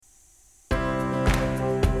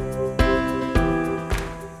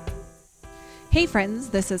Hey friends,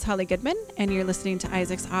 this is Holly Goodman, and you're listening to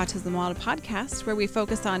Isaac's Autism Model podcast, where we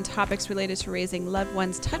focus on topics related to raising loved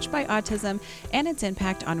ones touched by autism and its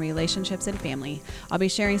impact on relationships and family. I'll be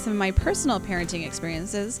sharing some of my personal parenting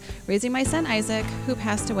experiences, raising my son Isaac, who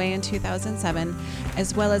passed away in 2007,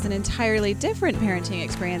 as well as an entirely different parenting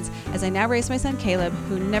experience as I now raise my son Caleb,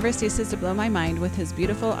 who never ceases to blow my mind with his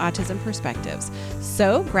beautiful autism perspectives.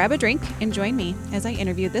 So grab a drink and join me as I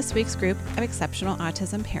interview this week's group of exceptional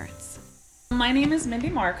autism parents. My name is Mindy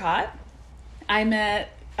Marcotte. I met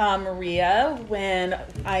Maria when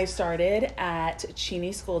I started at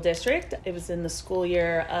Cheney School District. It was in the school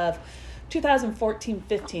year of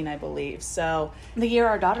 2014-15, I believe. So the year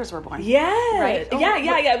our daughters were born. Yeah. Right?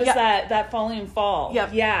 Yeah. It was that following fall. Yep.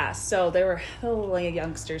 Yeah. So they were little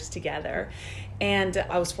youngsters together. And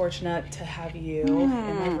I was fortunate to have you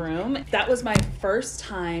in my room. That was my first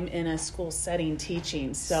time in a school setting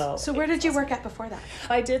teaching. So where did you work at before that?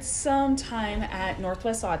 I did some time at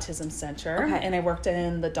Northwest Autism Center, and I worked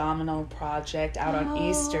in the Domino Project out on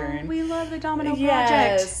Eastern. We love the Domino Project.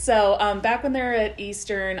 Yes. So back when they were at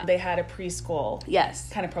Eastern, they had a preschool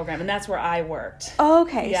kind of program, and that's where I worked.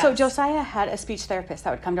 Okay. Yes. So Josiah had a speech therapist that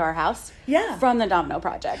would come to our house from the Domino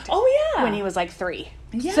Project. Oh, yeah. When he was like 3.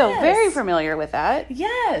 Yes. So very familiar with that.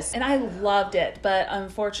 Yes. And I loved it. But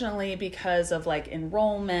unfortunately, because of like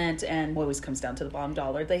enrollment and what always comes down to the bottom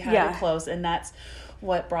dollar, they had to close. And that's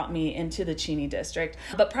what brought me into the Cheney district.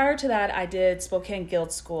 But prior to that, I did Spokane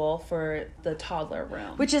Guild School for the toddler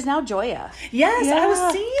room. Which is now Joya. Yes, I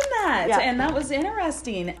was seeing that. Yeah. And that was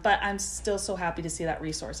interesting. But I'm still so happy to see that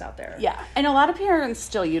resource out there. Yeah. And a lot of parents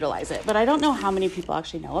still utilize it. But I don't know how many people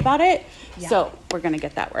actually know about it. Yeah. So we're going to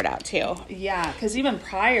get that word out too. Yeah. Because even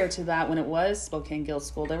prior to that, when it was Spokane Guild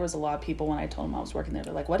School, there was a lot of people when I told them I was working there,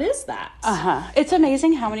 they're like, what is that? It's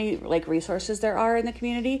amazing how many like resources there are in the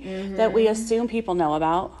community that we assume people know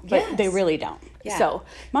about, but they really don't. Yeah. So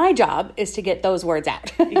my job is to get those words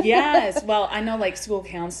out. Yes. Well, I know like school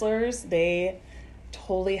counselors, they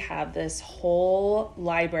totally have this whole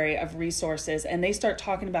library of resources, and they start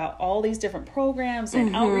talking about all these different programs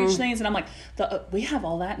and outreach things, and I'm like, we have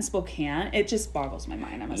all that in Spokane? It just boggles my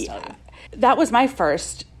mind, I must tell you. That was my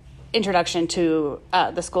first introduction to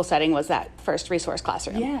the school setting, was that first resource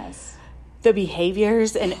classroom. Yes. The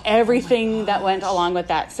behaviors and everything that went along with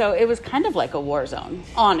that. So it was kind of like a war zone,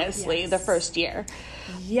 honestly, the first year.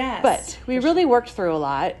 Yes. But we really worked through a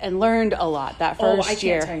lot and learned a lot that first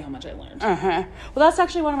year. I can't tell you how much I learned. Well, that's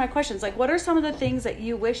actually one of my questions. Like, what are some of the things that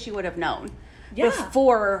you wish you would have known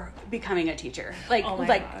before becoming a teacher? Like,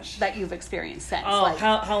 that you've experienced since. Oh, like,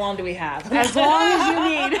 how long do we have? As long as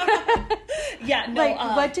you need.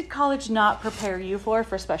 What did college not prepare you for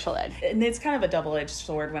special ed? And it's kind of a double-edged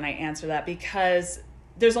sword when I answer that, because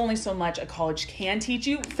there's only so much a college can teach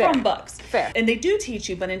you from books. Fair. And they do teach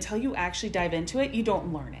you, but until you actually dive into it, you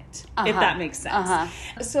don't learn it, if that makes sense.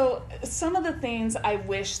 So some of the things I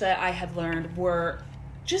wish that I had learned were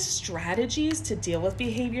just strategies to deal with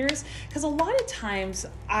behaviors, because a lot of times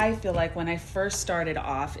I feel like when I first started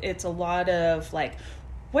off, it's a lot of like,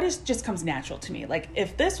 just comes natural to me. Like,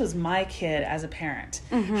 if this was my kid as a parent,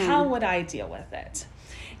 how would I deal with it?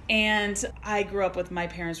 And I grew up with, my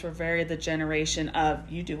parents were very the generation of,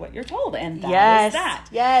 you do what you're told, and that is that.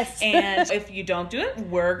 Yes. And if you don't do it,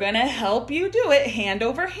 we're going to help you do it hand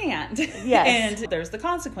over hand. Yes. And there's the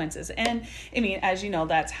consequences. And I mean, as you know,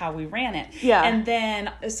 that's how we ran it. Yeah. And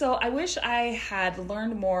then, so I wish I had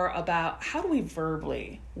learned more about how do we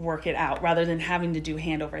verbally work it out rather than having to do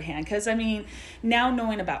hand over hand. Because I mean, now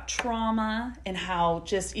knowing about trauma and how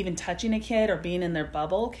just even touching a kid or being in their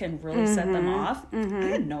bubble can really set them off. I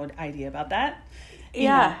had no idea about that. You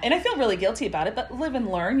know, and I feel really guilty about it, but live and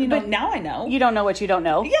learn, but now I know. You don't know what you don't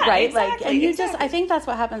know. Yeah, right? Exactly, and you I think that's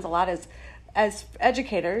what happens a lot as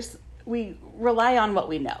educators. We rely on what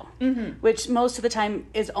we know, which most of the time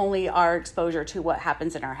is only our exposure to what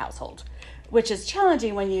happens in our household, which is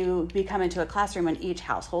challenging when you become into a classroom and each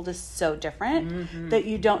household is so different that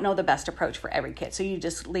you don't know the best approach for every kid. So you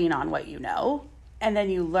just lean on what you know, and then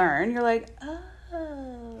you learn. You're like,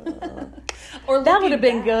 or that would have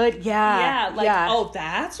been good. Oh,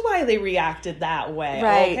 that's why they reacted that way.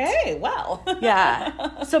 Right. Okay, well.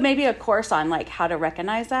 So maybe a course on like how to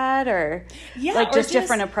recognize that, or like just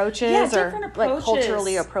different approaches, like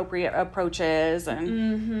culturally appropriate approaches.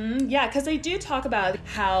 And because they do talk about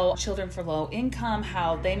how children for low income,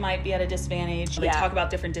 how they might be at a disadvantage. They talk about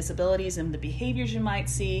different disabilities and the behaviors you might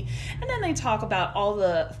see. And then they talk about all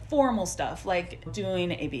the formal stuff, like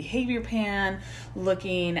doing a behavior plan,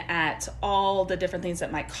 looking at all the different things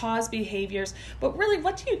that might cause behaviors. But really,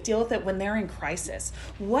 what do you deal with it when they're in crisis?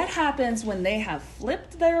 What happens when they have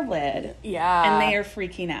flipped their lid and they are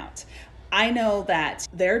freaking out? I know that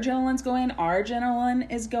their adrenaline's going, our adrenaline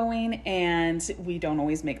is going, and we don't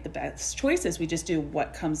always make the best choices. We just do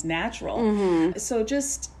what comes natural. Mm-hmm. So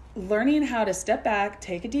just learning how to step back,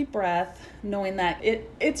 take a deep breath, knowing that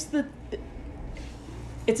it's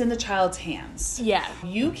in the child's hands. Yeah.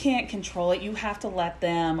 You can't control it. You have to let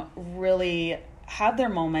them really have their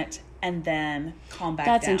moment and then calm back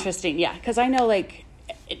down. That's interesting. Yeah. Because I know, like,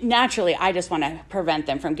 naturally, I just want to prevent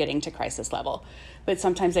them from getting to crisis level. But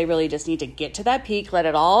sometimes they really just need to get to that peak, let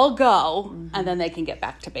it all go, mm-hmm. and then they can get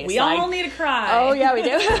back to baseline. We all need to cry. Oh, yeah, we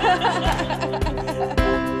do.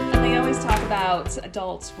 They always talk about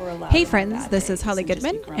adults were allowed. Hey friends, this is Holly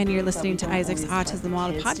Goodman, and you're listening to Isaac's Autism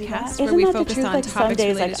Model podcast, where we focus on topics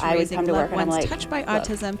related to raising loved ones touched by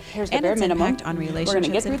autism and its impact on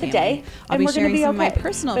relationships and family. I'll be sharing some of my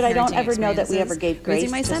personal parenting experiences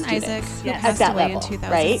raising my son Isaac, who passed away in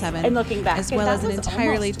 2007, as well as an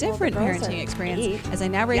entirely different parenting experience as I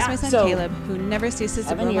now raise my son Caleb, who never ceases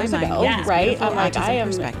to blow my mind. Right? I'm like, I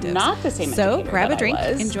am not the same. So grab a drink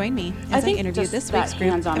and join me as I interview this week's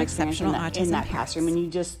group of exceptional autism in that classroom. And you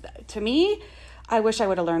just, to me, I wish I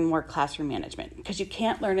would have learned more classroom management, because you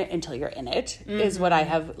can't learn it until you're in it, mm-hmm. is what I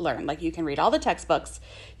have learned. Like, you can read all the textbooks,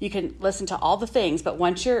 you can listen to all the things, but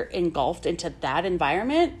once you're engulfed into that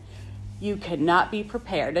you cannot be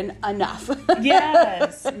prepared enough.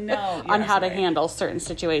 Yes. No. On how to handle certain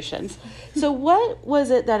situations. So what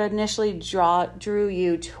was it that initially drew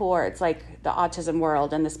you towards, like, the autism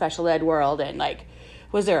world and the special ed world? And, like,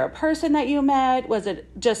 was there a person that you met? Was it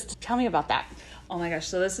just, tell me about that. Oh my gosh,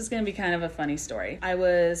 so this is going to be kind of a funny story. I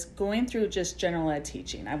was going through just general ed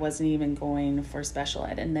teaching. I wasn't even going for special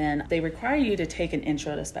ed. And then they require you to take an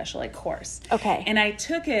intro to special ed course. Okay. And I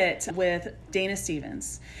took it with Dana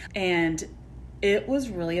Stevens. And it was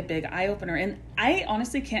really a big eye-opener. And I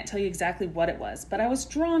honestly can't tell you exactly what it was, but I was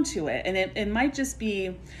drawn to it. And it might just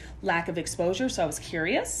be lack of exposure, so I was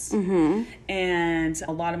curious. Mm-hmm. And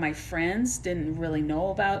a lot of my friends didn't really know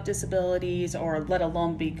about disabilities, or let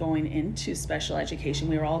alone be going into special education.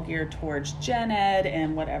 We were all geared towards gen ed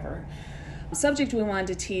and whatever subject we wanted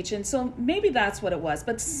to teach, and so maybe that's what it was.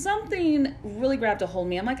 But something really grabbed a hold of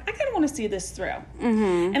me. I'm like, I kind of want to see this through.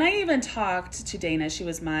 Mm-hmm. And I even talked to Dana, she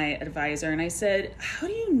was my advisor, and I said, how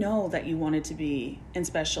do you know that you wanted to be in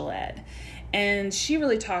special ed? And she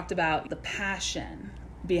really talked about the passion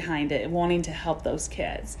behind it, wanting to help those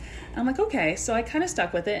kids. And I'm like, okay. So I kind of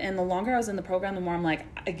stuck with it. And the longer I was in the program, the more I'm like,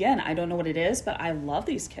 again, I don't know what it is, but I love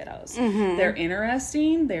these kiddos. Mm-hmm. They're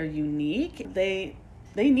interesting. They're unique. They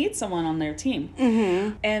need someone on their team.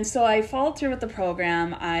 Mm-hmm. And so I followed through with the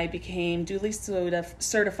program. I became duly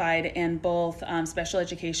certified in both special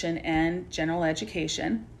education and general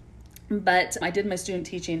education. But I did my student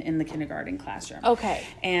teaching in the kindergarten classroom. Okay.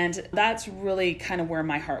 And that's really kind of where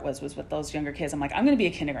my heart was with those younger kids. I'm like, I'm going to be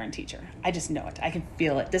a kindergarten teacher. I just know it. I can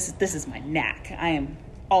feel it. This is my knack. I am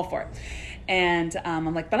all for it. And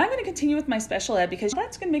I'm like, but I'm going to continue with my special ed, because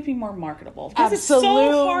that's going to make me more marketable. Because Absolutely.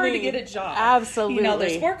 It's so hard to get a job. Absolutely. You know,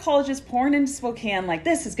 there's 4 colleges pouring into Spokane. Like,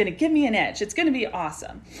 this is going to give me an edge. It's going to be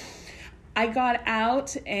awesome. I got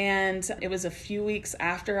out, and it was a few weeks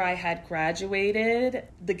after I had graduated.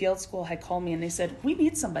 The Guild School had called me and they said, we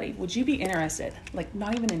need somebody. Would you be interested? Like,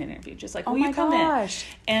 not even an interview, just like, will you come in?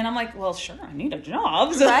 And I'm like, well, sure, I need a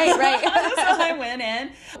job. So, right. So I went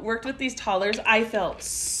in, worked with these toddlers. I felt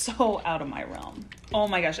so out of my realm. Oh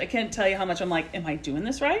my gosh, I can't tell you how much I'm like, am I doing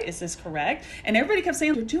this right? Is this correct? And everybody kept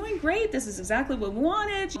saying, you're doing great. This is exactly what we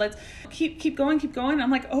wanted. Let's keep going. And I'm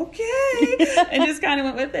like, okay. And just kind of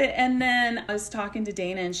went with it. And then I was talking to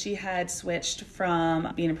Dana, and she had switched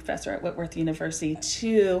from being a professor at Whitworth University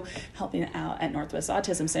to helping out at Northwest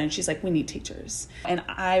Autism Center. And she's like, we need teachers. And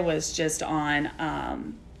I was just on...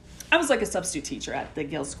 I was like a substitute teacher at the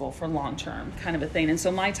Guild School for long-term kind of a thing. And so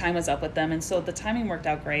my time was up with them. And so the timing worked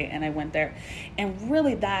out great, and I went there. And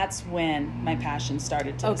really that's when my passion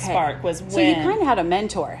started to spark, was when... So you kind of had a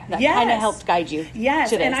mentor that kind of helped guide you.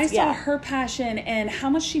 Yes, to this. And I saw her passion and how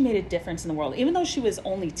much she made a difference in the world. Even though she was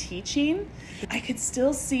only teaching, I could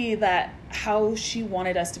still see that how she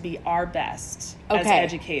wanted us to be our best as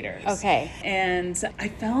educators. Okay. And I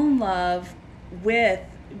fell in love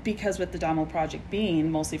because with the Domino Project being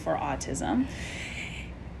mostly for autism.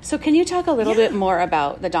 So can you talk a little bit more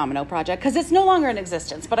about the Domino Project? Because it's no longer in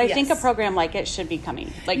existence, but I think a program like it should be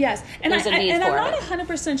coming. Like, yes, and there's a need for it. I'm not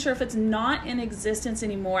 100% sure if it's not in existence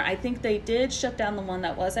anymore. I think they did shut down the one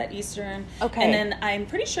that was at Eastern. Okay. And then I'm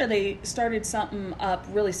pretty sure they started something up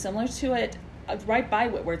really similar to it right by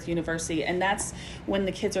Whitworth University, and that's when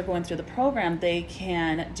the kids are going through the program, they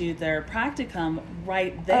can do their practicum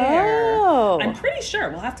right there. I'm pretty sure.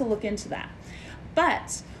 We'll have to look into that.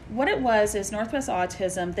 But what it was is Northwest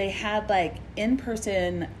Autism, they had like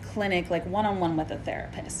in-person clinic, like one-on-one with a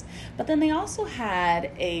therapist. But then they also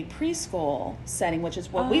had a preschool setting, which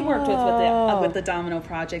is what we worked with the Domino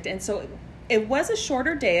Project. And so it was a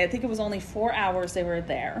shorter day. I think it was only 4 hours they were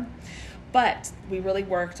there. But we really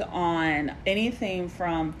worked on anything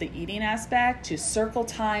from the eating aspect to circle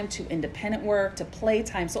time to independent work to play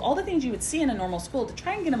time. So all the things you would see in a normal school to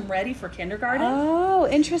try and get them ready for kindergarten. Oh,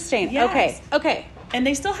 interesting. Yes. Okay. And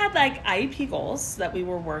they still had like IEP goals that we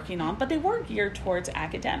were working on, but they were geared towards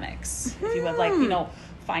academics. If you would like,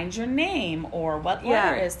 find your name or what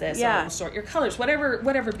letter is this or sort your colors,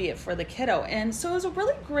 whatever be it for the kiddo. And so it was a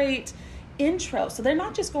really great intro. So they're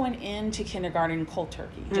not just going into kindergarten cold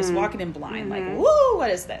turkey, just walking in blind, like, woo, what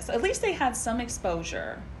is this? At least they had some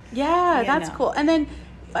exposure. Yeah, that's cool. And then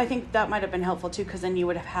I think that might have been helpful too, because then you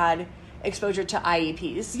would have had exposure to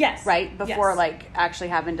IEPs. Yes. Right? Before like actually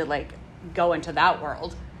having to like go into that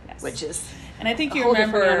world, which is... And I think you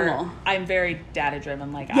remember I'm very data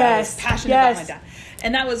driven. Like I was passionate about my data.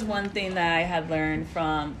 And that was one thing that I had learned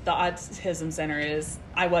from the Autism Center is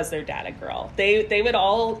I was their data girl. They would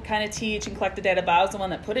all kind of teach and collect the data, but I was the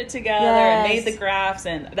one that put it together and made the graphs,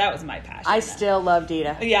 and that was my passion. I still love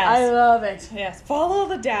data. Yes. I love it. Yes. Follow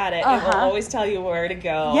the data. It will always tell you where to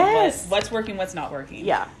go. Yes. What's working, what's not working.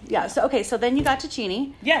 Yeah. Yeah. So then you got to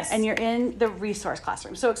Cheney. Yes. And you're in the resource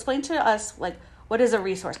classroom. So explain to us, like, what is a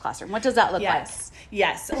resource classroom? What does that look like?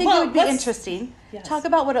 Yes. I think it would be interesting. Talk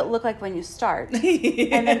about what it looked like when you start,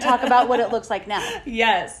 and then talk about what it looks like now.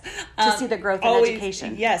 Yes. To see the growth in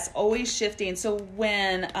education. Yes, always shifting. So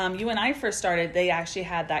when you and I first started, they actually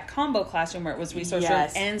had that combo classroom where it was resource room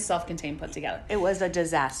and self-contained put together. It was a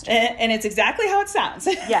disaster. And it's exactly how it sounds.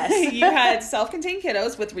 Yes. You had self-contained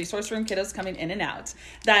kiddos with resource room kiddos coming in and out.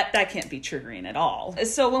 That can't be triggering at all.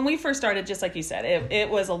 So when we first started, just like you said, it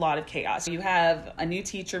was a lot of chaos. You have a new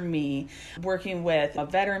teacher, me, working with a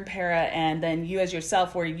veteran para, and then you as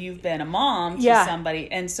yourself where you've been a mom to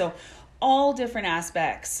somebody. And so all different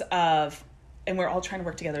aspects of, and we're all trying to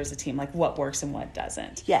work together as a team, like what works and what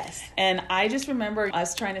doesn't. Yes. And I just remember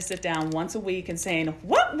us trying to sit down once a week and saying,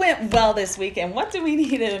 what went well this week and what do we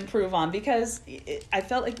need to improve on? Because I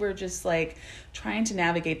felt like we're just like trying to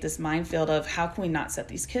navigate this minefield of how can we not set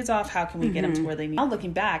these kids off? How can we get them to where they need? Now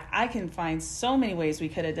looking back, I can find so many ways we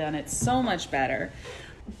could have done it so much better.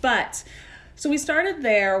 But so we started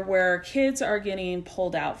there where kids are getting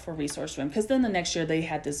pulled out for resource room, because then the next year they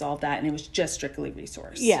had dissolved that and it was just strictly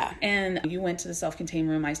resource. Yeah. And you went to the self-contained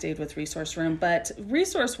room, I stayed with resource room. But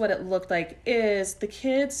resource, what it looked like is the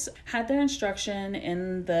kids had their instruction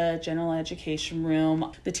in the general education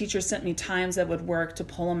room. The teachers sent me times that would work to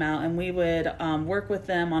pull them out, and we would work with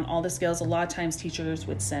them on all the skills. A lot of times teachers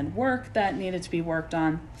would send work that needed to be worked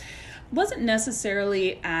on. It wasn't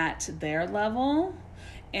necessarily at their level.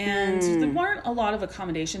 And there weren't a lot of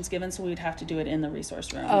accommodations given, so we'd have to do it in the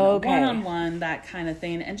resource room. One-on-one, that kind of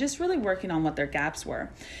thing, and just really working on what their gaps were.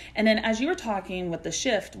 And then as you were talking with the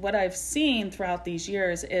shift, what I've seen throughout these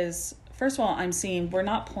years is, first of all, I'm seeing we're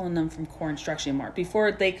not pulling them from core instruction anymore.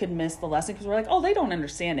 Before, they could miss the lesson because we're like, oh, they don't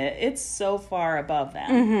understand it. It's so far above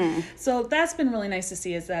them. So that's been really nice to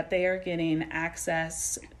see, is that they are getting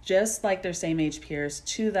access, just like their same age peers,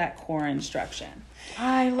 to that core instruction.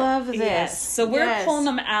 I love this. Yes. So we're pulling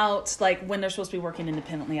them out like when they're supposed to be working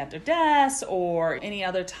independently at their desks or any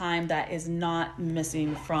other time that is not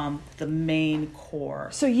missing from the main core.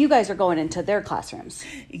 So you guys are going into their classrooms.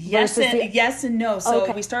 Yes and no.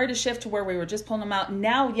 So we started to shift to where we were just pulling them out.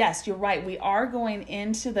 Now, yes, you're right. We are going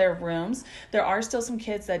into their rooms. There are still some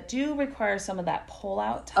kids that do require some of that pull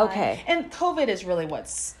out time. Okay. And COVID is really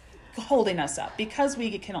what's holding us up, because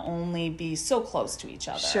we can only be so close to each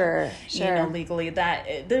other. Sure. Legally,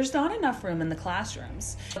 that there's not enough room in the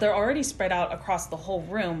classrooms. They're already spread out across the whole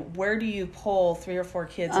room. Where do you pull 3 or 4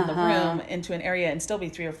 kids in the room into an area and still be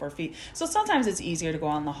 3 or 4 feet? So sometimes it's easier to go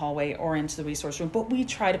out in the hallway or into the resource room, but we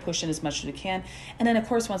try to push in as much as we can. And then, of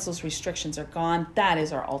course, once those restrictions are gone, that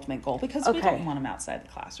is our ultimate goal, because we don't want them outside the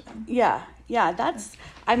classroom. Yeah,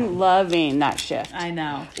 I'm loving that shift. I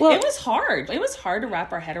know. Well, it was hard. It was hard to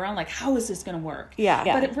wrap our head around, like, how is this going to work? Yeah.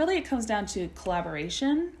 But it comes down to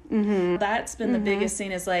collaboration. That's been the biggest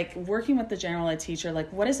thing, is like working with the general ed teacher,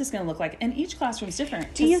 like, what is this going to look like? And each classroom is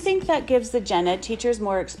different. Do you think that gives the gen ed teachers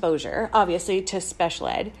more exposure, obviously, to special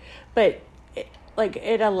ed, but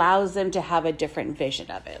it allows them to have a different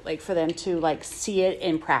vision of it, like for them to like see it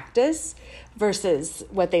in practice versus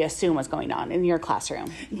what they assume was going on in your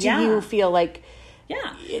classroom? Do you feel like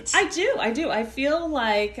Yeah, I do. I feel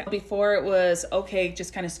like before it was, okay,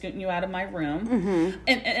 just kind of scooting you out of my room.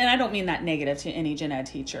 And I don't mean that negative to any gen ed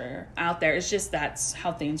teacher out there. It's just that's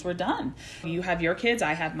how things were done. You have your kids,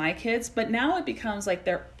 I have my kids, but now it becomes like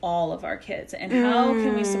they're all of our kids. And how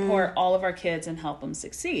can we support all of our kids and help them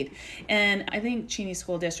succeed? And I think Cheney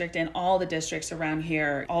School District and all the districts around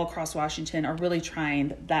here, all across Washington, are really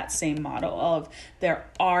trying that same model of there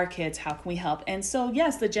are kids, how can we help? And so,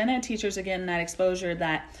 yes, the gen ed teachers are getting that exposure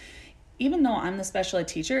that even though I'm the special ed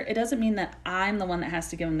teacher, it doesn't mean that I'm the one that has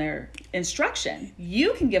to give them their instruction.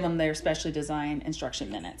 You can give them their specially designed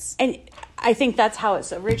instruction minutes. And I think that's how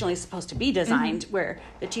it's originally supposed to be designed, where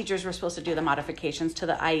the teachers were supposed to do the modifications to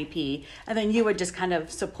the IEP, and then you would just kind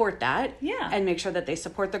of support that and make sure that they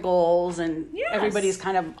support the goals and everybody's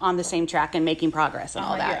kind of on the same track and making progress and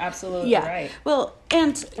all that. You're absolutely right. Well,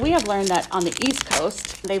 and we have learned that on the East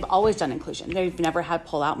Coast, they've always done inclusion. They've never had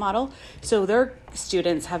pull-out model. So their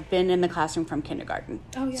students have been in the classroom from kindergarten.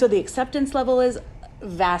 So the acceptance level is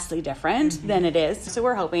vastly different than it is. So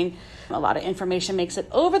we're hoping a lot of information makes it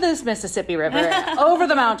over this Mississippi River, over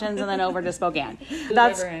the mountains, and then over to Spokane.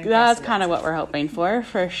 That's kind of what we're hoping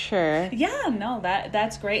for sure. Yeah, no,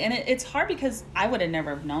 that's great. And it's hard because I would have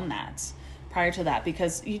never known that prior to that,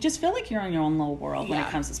 because you just feel like you're in your own little world when it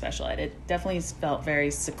comes to special ed. It definitely felt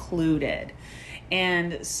very secluded.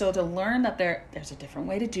 And so to learn that there's a different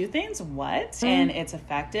way to do things, and it's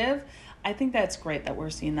effective, I think that's great that we're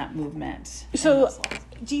seeing that movement. So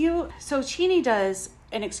Cheney does,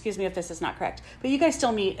 and excuse me if this is not correct, but you guys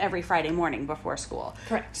still meet every Friday morning before school.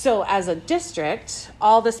 Correct. So as a district,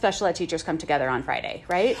 all the special ed teachers come together on Friday,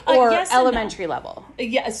 right? Or yes elementary level?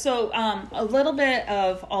 Yeah, so a little bit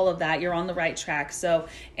of all of that. You're on the right track. So,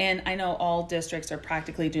 and I know all districts are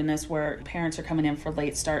practically doing this where parents are coming in for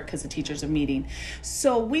late start because the teachers are meeting.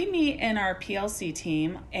 So we meet in our PLC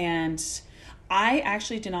team, and I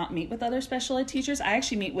actually do not meet with other special ed teachers. I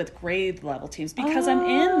actually meet with grade level teams because I'm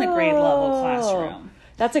in the grade level classroom.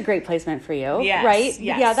 That's a great placement for you, yes, right?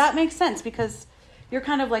 Yes. Yeah, that makes sense because you're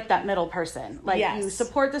kind of like that middle person. Like you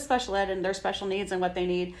support the special ed and their special needs and what they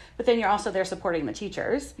need, but then you're also there supporting the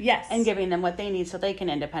teachers. Yes. And giving them what they need so they can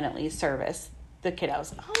independently service the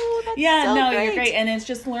kiddos. Oh, that's great. You're great. And it's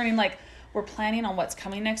just learning, like, we're planning on what's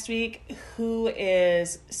coming next week, who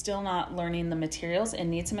is still not learning the materials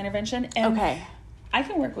and needs some intervention. And I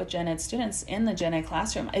can work with gen ed students in the gen ed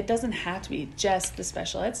classroom. It doesn't have to be just the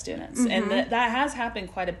special ed students. And that has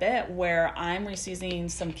happened quite a bit where I'm receiving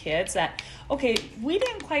some kids that, okay, we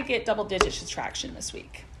didn't quite get double digit traction this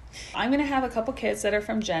week. I'm going to have a couple kids that are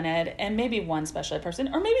from gen ed and maybe one special ed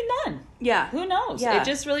person or maybe none. Yeah. Who knows? Yeah. It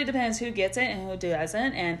just really depends who gets it and who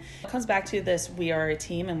doesn't. And it comes back to this, we are a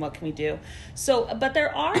team and what can we do? So, but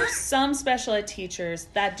there are some special ed teachers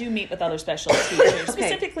that do meet with other special ed teachers,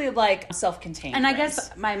 specifically like self-contained. And I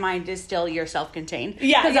guess my mind is still you're self-contained.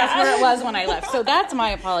 Yeah. Because that's where it was when I left. So that's my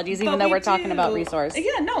apologies, even though we're talking about resource.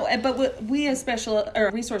 Yeah, no. But we as special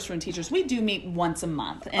or resource room teachers, we do meet once a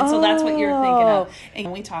month. And so that's what you're thinking of.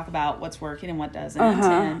 And we talk about what's working and what doesn't,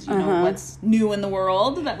 and you know what's new in the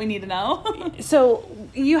world that we need to know. So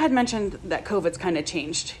you had mentioned that COVID's kind of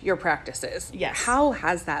changed your practices. Yes. How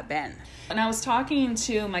has that been? And I was talking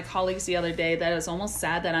to my colleagues the other day that it was almost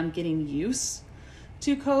sad that I'm getting used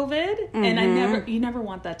to COVID, and you never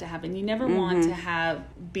want that to happen. You never want to have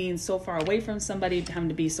being so far away from somebody, having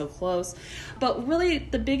to be so close. But really,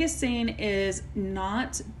 the biggest thing is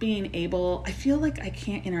not being able. I feel like I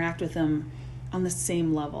can't interact with them on the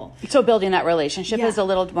same level. So building that relationship is a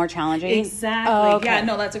little more challenging? Exactly. Oh, okay. Yeah,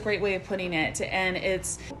 no, that's a great way of putting it. And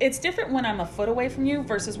it's different when I'm a foot away from you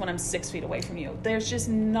versus when I'm 6 feet away from you. There's just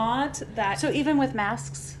not that. So even with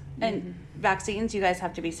masks and vaccines, you guys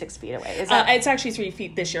have to be 6 feet away. Is that it's actually 3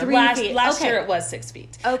 feet this year. 3 feet. Last year it was 6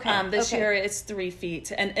 feet. Okay. This year it's 3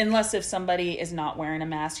 feet, and unless if somebody is not wearing a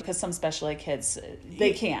mask, because some special ed kids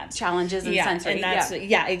they can't. Challenges and sensory.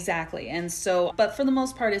 And exactly. And so, but for the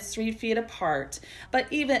most part, it's 3 feet apart.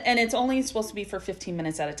 But and it's only supposed to be for 15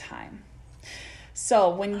 minutes at a time. So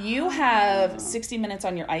when you have 60 minutes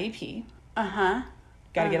on your IEP,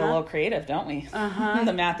 got to get a little creative, don't we?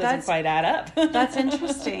 The math doesn't quite add up. That's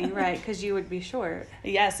interesting, right? Because you would be short.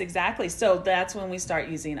 Yes, exactly. So that's when we start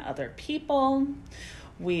using other people.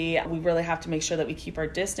 We really have to make sure that we keep our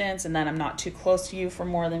distance and that I'm not too close to you for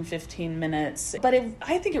more than 15 minutes. But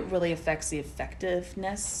I think it really affects the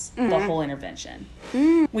effectiveness of the whole intervention.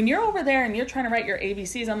 When you're over there and you're trying to write your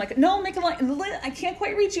ABCs, I'm like, no, make a line. I can't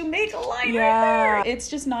quite reach you. Make a line right there. It's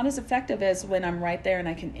just not as effective as when I'm right there and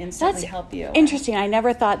I can instantly help you. Interesting. I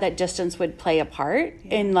never thought that distance would play a part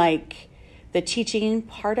in like the teaching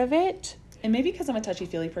part of it. And maybe because I'm a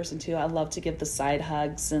touchy-feely person too, I love to give the side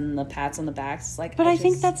hugs and the pats on the backs. Like, but I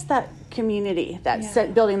think that's that community,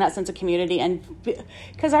 building that sense of community, and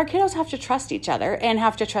because our kiddos have to trust each other and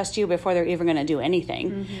have to trust you before they're even going to do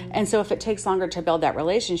anything. And so if it takes longer to build that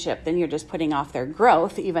relationship, then you're just putting off their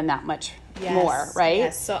growth even that much more, right?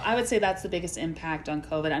 Yes. So I would say that's the biggest impact on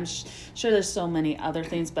COVID. I'm sure there's so many other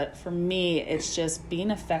things, but for me, it's just being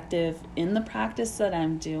effective in the practice that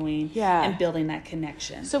I'm doing and building that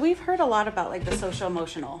connection. So we've heard a lot about like the social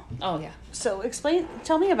emotional. Oh yeah. So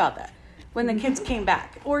tell me about that. When the kids came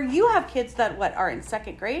back, or you have kids that are in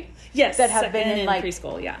second grade? Yes, that have been in like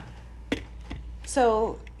preschool. Yeah.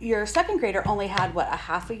 So your second grader only had a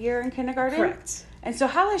half a year in kindergarten? Correct. And so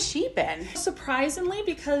how has she been? Surprisingly,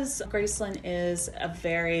 because Gracelyn is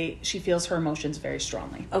she feels her emotions very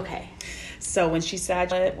strongly. Okay. So when she's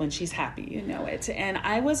sad, when she's happy, you know it. And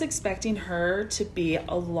I was expecting her to be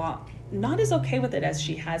not as okay with it as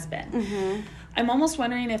she has been. I'm almost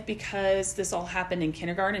wondering if because this all happened in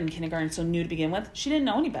kindergarten's so new to begin with, she didn't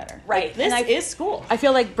know any better. Right. Like, this is school. I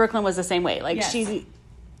feel like Brooklyn was the same way. Like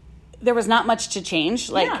there was not much to change.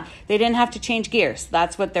 Like they didn't have to change gears.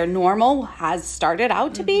 That's what their normal has started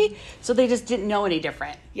out to be. So they just didn't know any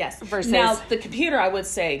different. Yes. Versus now the computer, I would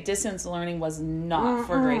say distance learning was not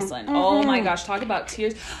for Gracelyn. Oh my gosh. Talk about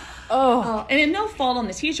tears. And no fault on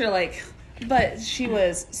the teacher. But she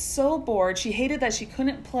was so bored. She hated that she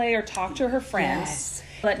couldn't play or talk to her friends. Yes.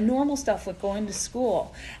 That normal stuff with going to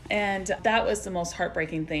school. And that was the most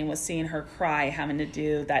heartbreaking thing, was seeing her cry having to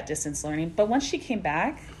do that distance learning. But once she came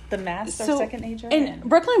back, the masks are second nature. And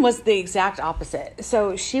Brooklyn was the exact opposite.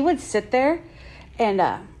 So she would sit there and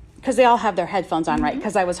because they all have their headphones on, right?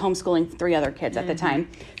 Because I was homeschooling 3 other kids at the time.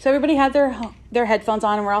 So everybody had their headphones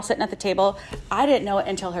on and we're all sitting at the table. I didn't know it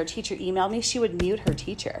until her teacher emailed me. She would mute her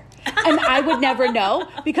teacher. And I would never know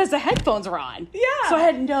because the headphones were on. Yeah. So I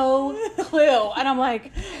had no clue. And I'm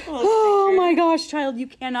like, oh my gosh, child, you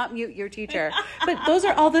cannot mute your teacher. But those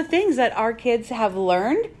are all the things that our kids have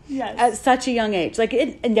learned at such a young age. Like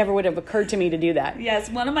it never would have occurred to me to do that. Yes.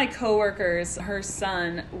 One of my coworkers, her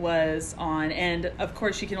son was on, and of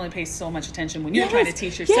course you can only pay so much attention when you're trying to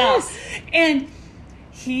teach yourself. And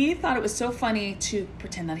he thought it was so funny to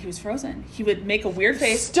pretend that he was frozen. He would make a weird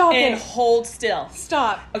face and hold still.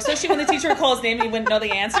 Stop. Especially when the teacher would call his name and he wouldn't know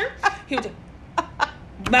the answer. He would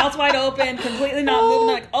mouth wide open, completely not moving.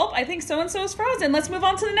 Like, I think so-and-so is frozen. Let's move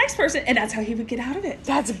on to the next person. And that's how he would get out of it.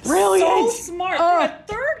 That's brilliant. So smart. For a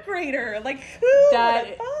third grader. Like, who would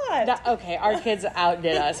have thought? Okay, our kids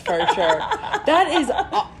outdid us for sure. That is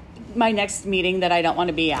my next meeting that I don't want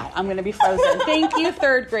to be at. I'm going to be frozen. Thank you,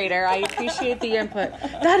 third grader. I appreciate the input.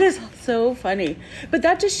 That is so funny. But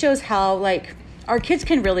that just shows how, our kids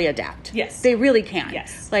can really adapt. Yes. They really can.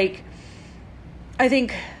 Yes. I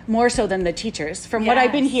think more so than the teachers, from what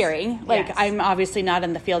I've been hearing. I'm obviously not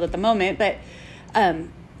in the field at the moment, but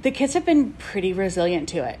the kids have been pretty resilient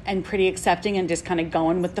to it and pretty accepting and just kind of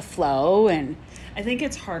going with the flow. And I think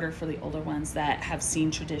it's harder for the older ones that have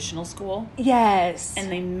seen traditional school. Yes.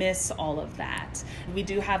 And they miss all of that. We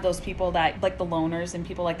do have those people that, like the loners and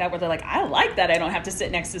people like that, where they're like, I like that I don't have to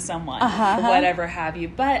sit next to someone, or whatever have you.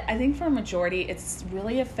 But I think for a majority, it's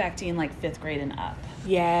really affecting 5th grade and up.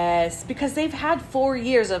 Yes, because they've had 4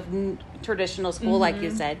 years of traditional school, like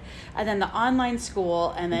you said, and then the online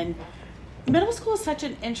school, and then middle school is such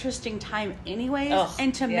an interesting time anyways,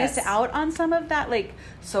 and to miss out on some of that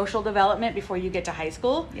social development before you get to high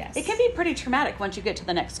school, it can be pretty traumatic once you get to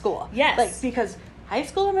the next school. Yes. Because high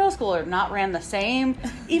school and middle school are not ran the same.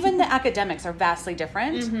 Even the academics are vastly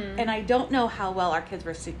different. And I don't know how well our kids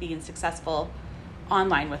were being successful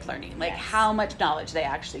online with learning, how much knowledge they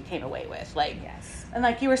actually came away with. And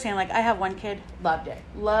like you were saying, I have one kid, loved it.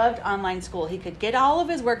 Loved online school. He could get all of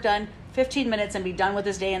his work done 15 minutes and be done with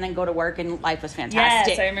his day and then go to work, and life was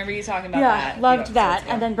fantastic. Yes, I remember you talking about that. Yeah, loved that.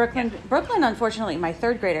 And then Brooklyn, unfortunately, my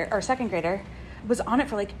second grader, was on it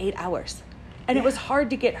for 8 hours. And it was hard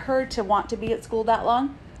to get her to want to be at school that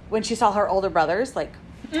long when she saw her older brothers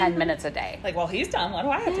 10 minutes a day. Well, he's done. Why do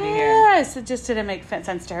I have to be here? Yes, it just didn't make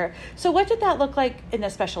sense to her. So what did that look like in the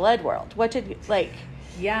special ed world? What did,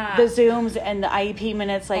 the Zooms and the IEP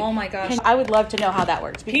minutes, oh my gosh. I would love to know how that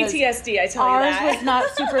works. PTSD, I tell you that. Ours was not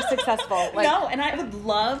super successful. No, and I would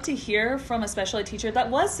love to hear from a special ed teacher that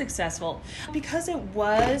was successful, because it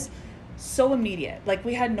was so immediate. Like,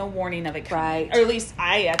 we had no warning of it coming. Right. Or at least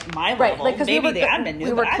I, at my level. Like, maybe the admin knew.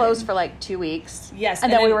 We were closed for like 2 weeks. Yes.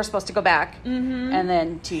 And then we were supposed to go back. And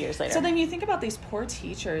then 2 years later. So then you think about these poor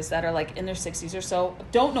teachers that are like in their 60s or so,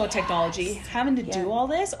 don't know technology, having to do all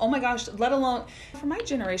this. Oh my gosh, let alone for my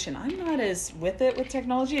generation, I'm not as with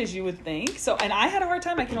technology as you would think. So, and I had a hard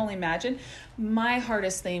time, I can only imagine. My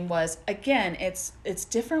hardest thing was, again, it's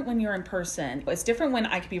different when you're in person. It's different when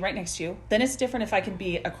I could be right next to you. Then it's different if I can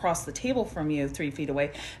be across the table from you 3 feet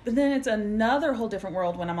away. But then it's another whole different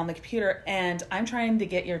world when I'm on the computer and I'm trying to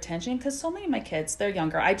get your attention, because so many of my kids, they're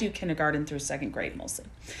younger. I do kindergarten through 2nd grade mostly.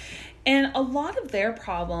 And a lot of their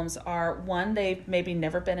problems are, one, they've maybe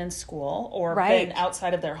never been in school or been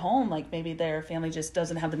outside of their home. Like, maybe their family just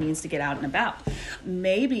doesn't have the means to get out and about.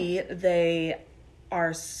 Maybe they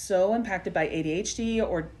are so impacted by ADHD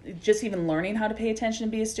or just even learning how to pay attention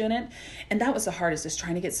and be a student. And that was the hardest, is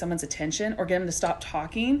trying to get someone's attention or get them to stop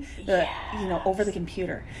talking, over the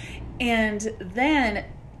computer. And then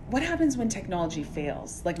what happens when technology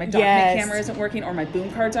fails? Like, my document camera isn't working or my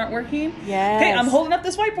boom cards aren't working. Yes. Okay, I'm holding up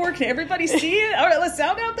this whiteboard. Can everybody see it? All right, let's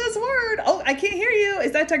sound out this word. Oh, I can't hear you.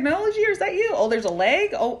 Is that technology or is that you? Oh, there's a lag.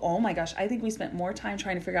 Oh my gosh. I think we spent more time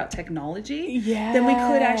trying to figure out technology than we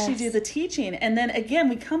could actually do the teaching. And then again,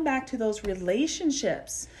 we come back to those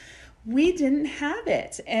relationships. We didn't have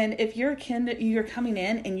it. And if you're a kid, you're coming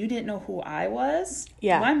in and you didn't know who I was,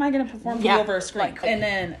 why am I going to perform you over a screen? And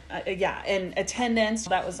then, and attendance,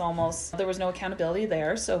 that was almost, there was no accountability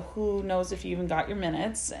there. So who knows if you even got your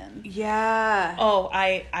minutes? And I was not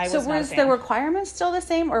a fan. So was the requirements still the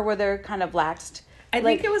same, or were there kind of laxed? I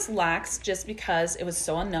think it was lax just because it was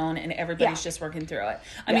so unknown and everybody's just working through it.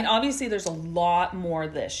 I mean, obviously there's a lot more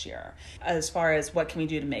this year as far as what can we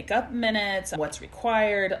do to make up minutes, what's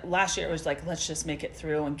required. Last year it was like, let's just make it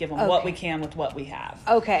through and give them what we can with what we have.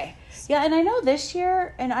 Okay. Yeah, and I know this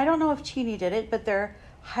year, and I don't know if Cheney did it, but they're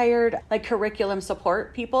hired like curriculum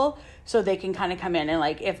support people, so they can kind of come in and,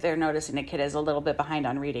 like, if they're noticing a kid is a little bit behind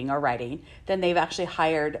on reading or writing, then they've actually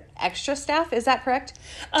hired extra staff. Is that correct?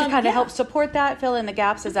 To kind of help support that, fill in the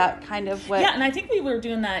gaps. Is that kind of what? Yeah, and I think we were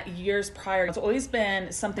doing that years prior. It's always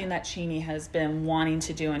been something that Cheney has been wanting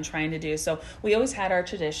to do and trying to do. So we always had our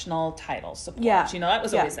traditional title support. Yeah. That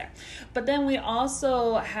was always there. But then we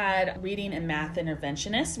also had reading and math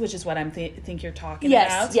interventionists, which is what I'm think you're talking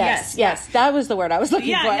about. Yes. That was the word I was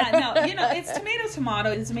looking for. It's tomato.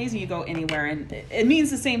 It's amazing you go anywhere and it means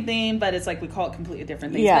the same thing, but it's like we call it completely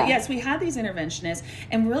different things. But yes, we had these interventionists,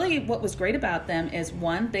 and really what was great about them is,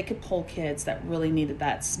 one, they could pull kids that really needed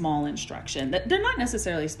that small instruction. That they're not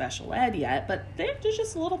necessarily special ed yet, but they're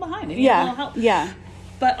just a little behind. They need a little help. Yeah.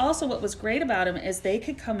 But also what was great about them is they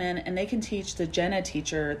could come in and they can teach the gen ed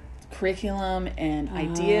teacher curriculum and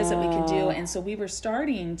ideas that we could do. And so we were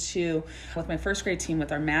starting to, with my 1st grade team,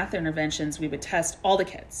 with our math interventions, we would test all the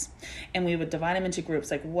kids and we would divide them into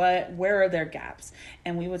groups, like where are their gaps?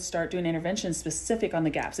 And we would start doing interventions specific on the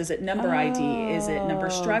gaps. Is it number ID? Is it number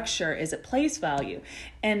structure? Is it place value?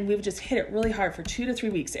 And we would just hit it really hard for 2 to 3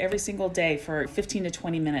 weeks every single day for 15 to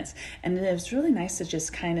 20 minutes. And it was really nice to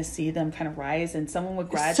just kind of see them kind of rise, and someone would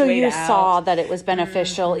graduate. So you saw that it was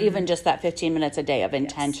beneficial, even just that 15 minutes a day of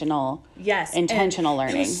intentional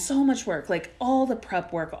learning. It was so much work, like all the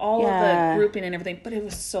prep work, all of the grouping and everything, but it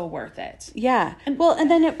was so worth it. Yeah. And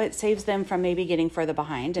then it saves them from maybe getting further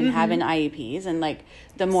behind and having IEPs and, like,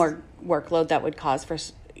 the more workload that would cause for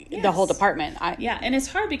the whole department. And it's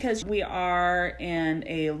hard because we are in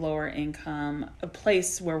a lower income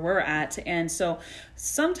place where we're at, and so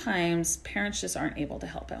sometimes parents just aren't able to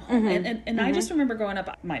help at home. And I just remember growing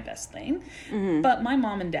up, my best thing, but my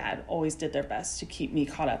mom and dad always did their best to keep me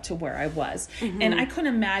caught up to where I was. And I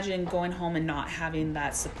couldn't imagine going home and not having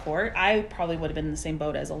that support. I probably would have been in the same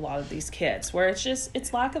boat as a lot of these kids, where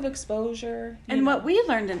it's lack of exposure. And what we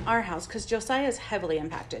learned in our house, because Josiah is heavily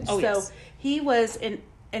impacted. He was in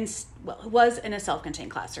a self-contained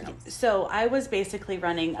classroom. So I was basically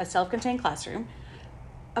running a self-contained classroom,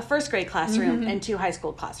 a 1st grade classroom, and 2 high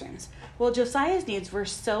school classrooms. Well, Josiah's needs were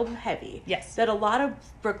so heavy that a lot of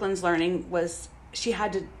Brooklyn's learning was, she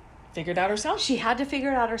had to figure it out herself. She had to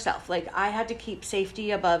figure it out herself. Like, I had to keep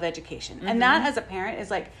safety above education. And that, as a parent, is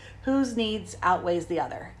like, whose needs outweighs the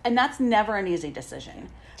other. And that's never an easy decision.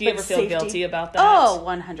 Do you ever feel guilty about that? Oh,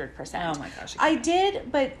 100%. Oh my gosh. I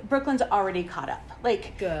did, but Brooklyn's already caught up.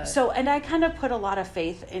 Like, good. So, and I kind of put a lot of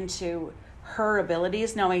faith into her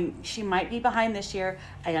abilities, knowing she might be behind this year.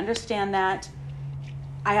 I understand that.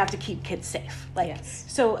 I have to keep kids safe.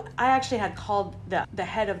 So I actually had called the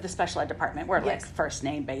head of the special ed department. We're like first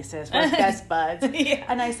name basis. We're best buds.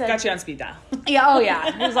 And I said, got you on speed dial. He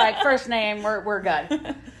was like, first name, we're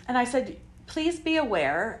good. And I said, please be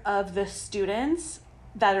aware of the students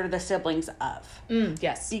that are the siblings of.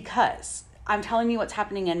 Yes. Because I'm telling you what's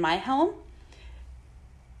happening in my home.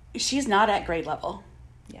 She's not at grade level.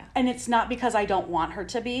 Yeah. And it's not because I don't want her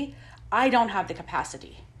to be. I don't have the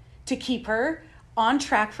capacity to keep her on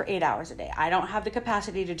track for 8 hours a day. I don't have the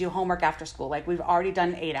capacity to do homework after school. Like, we've already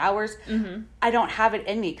done 8 hours. Mm-hmm. I don't have it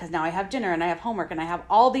in me because now I have dinner and I have homework and I have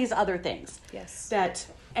all these other things. Yes.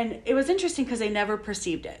 And it was interesting because they never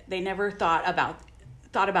perceived it. They never thought about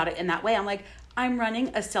it in that way. I'm like, I'm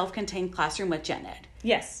running a self-contained classroom with Gen Ed.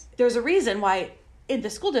 Yes. There's a reason why in the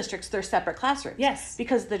school districts they're separate classrooms. Yes.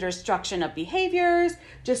 Because the destruction of behaviors,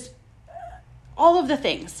 just all of the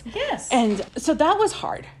things. Yes. And so that was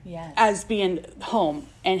hard. Yes. As being home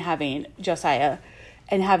and having Josiah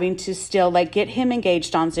and having to still like get him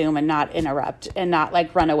engaged on Zoom and not interrupt and not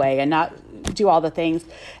like run away and not do all the things.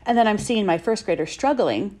 And then I'm seeing my first grader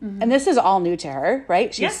struggling. Mm-hmm. And this is all new to her,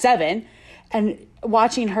 right? She's 7 and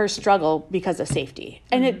watching her struggle because of safety.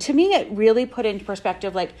 Mm-hmm. And to me, it really put into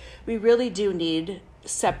perspective, like, we really do need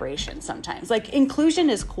separation sometimes. Like, inclusion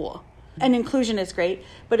is cool and inclusion is great,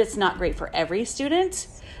 but it's not great for every student.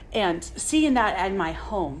 And seeing that in my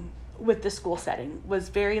home with the school setting was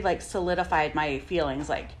very like solidified my feelings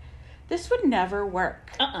like, this would never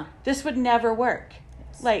work. This would never work.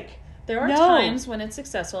 Yes. Like, there are times when it's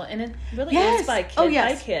successful, and it really is by kid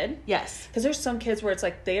by kid. Yes. Because there's some kids where it's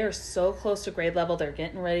like they are so close to grade level, they're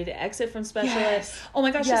getting ready to exit from special ed. Oh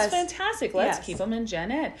my gosh, it's fantastic. Let's keep them in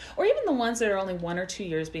Gen Ed. Or even the ones that are only 1 or 2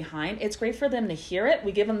 years behind. It's great for them to hear it.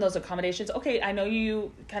 We give them those accommodations. Okay, I know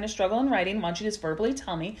you kind of struggle in writing. Why don't you just verbally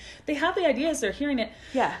tell me? They have the ideas. They're hearing it.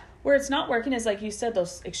 Yeah. Where it's not working is, like you said,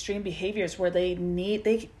 those extreme behaviors where they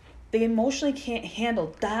emotionally can't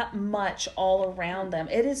handle that much all around them.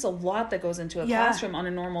 It is a lot that goes into a classroom on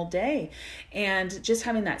a normal day. And just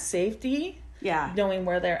having that safety, knowing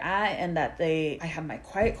where they're at and that I have my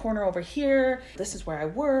quiet corner over here, this is where I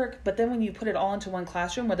work. But then when you put it all into one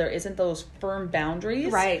classroom where there isn't those firm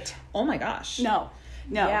boundaries. Right. Oh my gosh. No.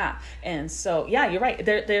 Yeah. And so, you're right.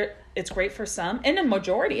 It's great for some, and a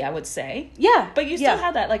majority, I would say. Yeah. But you still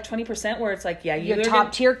have that like 20% where it's like, your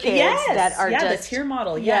top tier kids that are just... the tier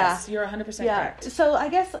model. Yes, you're 100% correct. So I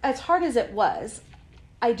guess as hard as it was,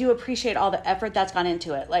 I do appreciate all the effort that's gone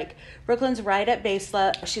into it. Like, Brooklyn's right at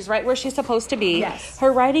Basela. She's right where she's supposed to be. Yes.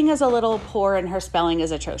 Her writing is a little poor and her spelling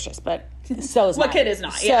is atrocious, but so is mine. What kid is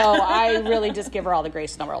not? So I really just give her all the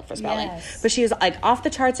grace in the world for spelling. Yes. But she's like off the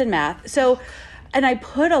charts in math. So... And I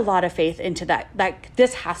put a lot of faith into that. Like,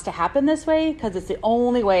 this has to happen this way because it's the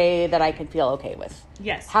only way that I can feel okay with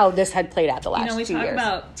how this had played out the last 2 years. We talk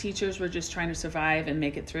about teachers were just trying to survive and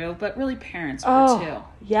make it through, but really parents were too.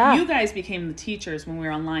 Yeah. You guys became the teachers when we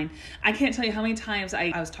were online. I can't tell you how many times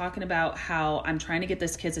I was talking about how I'm trying to get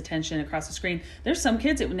this kid's attention across the screen. There's some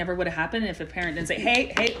kids it never would have happened if a parent didn't say,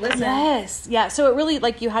 hey, listen. Yes. Yeah. So it really,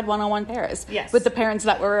 like, you had one-on-one pairs with the parents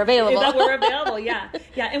that were available. Yeah.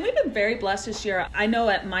 And we've been very blessed this year. I know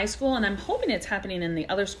at my school, and I'm hoping it's happening in the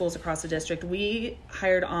other schools across the district, we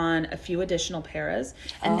hired on a few additional paras,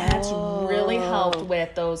 and that's really helped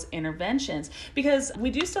with those interventions, because we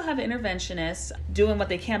do still have interventionists doing what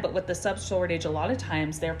they can, but with the sub shortage, a lot of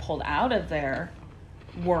times they're pulled out of their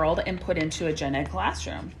world and put into a gen ed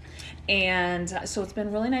classroom. And so it's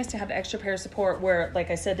been really nice to have the extra pair of support where, like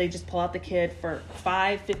I said, they just pull out the kid for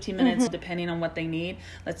 5-15 minutes, depending on what they need.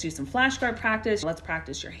 Let's do some flashcard practice. Let's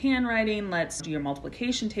practice your handwriting. Let's do your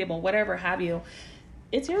multiplication table, whatever have you.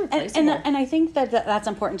 It's irreplaceable. And I think that's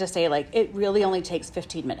important to say, like, it really only takes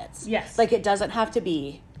 15 minutes. Yes. Like, it doesn't have to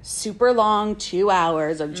be super long 2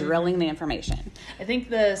 hours of drilling the information. I think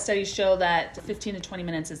the studies show that 15 to 20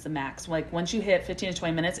 minutes is the max. Like, once you hit 15 to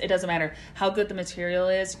 20 minutes, it doesn't matter how good the material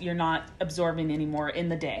is, you're not absorbing anymore in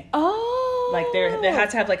the day. Like, there has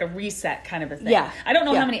to have like a reset kind of a thing. Yeah. I don't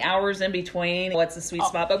know how many hours in between, what's the sweet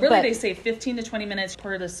spot, but really they say 15 to 20 minutes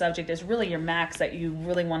per the subject is really your max that you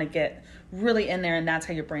really want to get really in there, and that's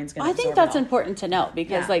how your brain's going to absorb it all. I think that's important to know,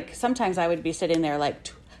 because like sometimes I would be sitting there like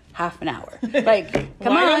half an hour. Like,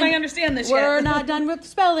 come Why on. don't I understand this We're yet? not done with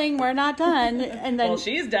spelling. We're not done. And then, well,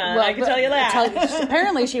 she's done. I can tell you that.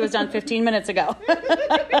 Apparently she was done 15 minutes ago.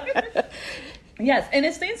 Yes, and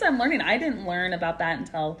it's things I'm learning. I didn't learn about that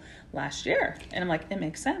until last year. And I'm like, it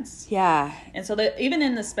makes sense. Yeah. And so even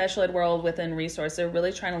in the special ed world within resource, they're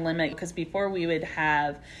really trying to limit, because before we would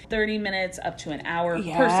have 30 minutes up to an hour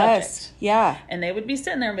per subject. Yeah. And they would be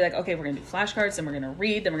sitting there and be like, okay, we're going to do flashcards, then we're going to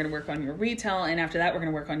read, then we're going to work on your retell, and after that we're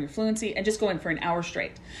going to work on your fluency, and just go in for an hour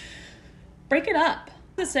straight. Break it up.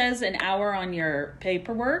 It says an hour on your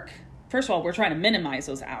paperwork. first of all, we're trying to minimize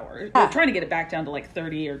those hours. We're trying to get it back down to like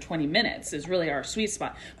 30 or 20 minutes is really our sweet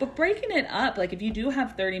spot. But breaking it up, like if you do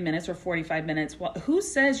have 30 minutes or 45 minutes, well, who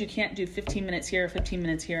says you can't do 15 minutes here, 15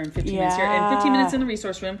 minutes here, and 15 minutes here, and 15 minutes in the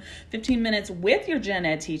resource room, 15 minutes with your gen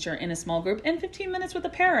ed teacher in a small group, and 15 minutes with a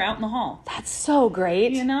para out in the hall. That's so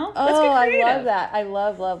great. You know? Let's get creative. I love that. I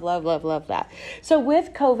love that. So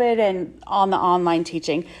with COVID and on the online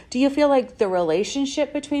teaching, do you feel like the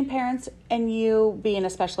relationship between parents and you being a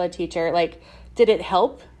special ed teacher, like, did it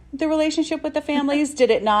help the relationship with the families? Did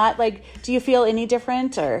it not? Like, do you feel any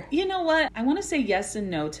different or? You know what? I want to say yes and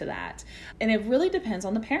no to that. And it really depends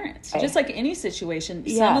on the parents. Just like any situation,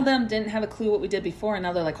 some of them didn't have a clue what we did before, and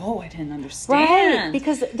now they're like, oh, I didn't understand. Right,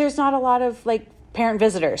 because there's not a lot of like parent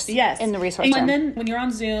visitors in the resource room. And then when you're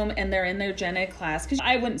on Zoom and they're in their gen ed class, because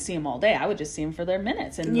I wouldn't see them all day, I would just see them for their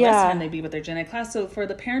minutes, and the rest of the time they'd be with their gen ed class. So for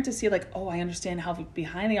the parent to see like, oh, I understand how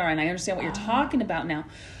behind they are, and I understand what you're talking about now.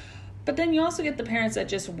 But then you also get the parents that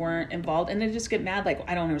just weren't involved, and they just get mad, like,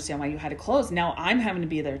 I don't understand why you had to close. Now I'm having to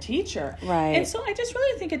be their teacher. Right. And so I just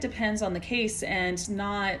really think it depends on the case and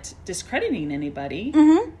not discrediting anybody.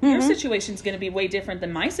 Your situation's going to be way different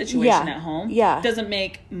than my situation at home. Yeah. Doesn't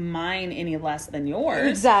make mine any less than yours.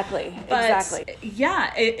 Exactly.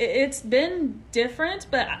 Yeah, it's been different,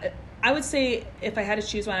 but I would say if I had to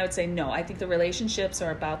choose one, I would say no. I think the relationships are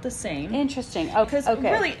about the same. Interesting. Okay. Because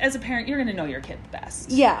really, as a parent, you're going to know your kid the best.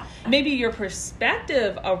 Yeah. Maybe your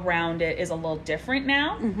perspective around it is a little different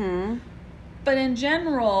now. Mm-hmm. But in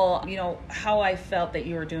general, you know, how I felt that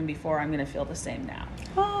you were doing before, I'm going to feel the same now.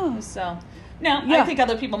 Oh. So... Now, I think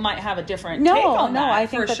other people might have a different take on that. I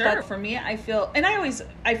think for sure. For me, I feel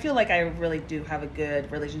like I really do have a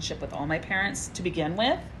good relationship with all my parents to begin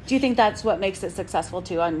with. Do you think that's what makes it successful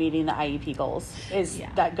too on meeting the IEP goals? Is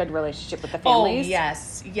that good relationship with the families? Oh,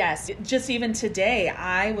 yes. Just even today,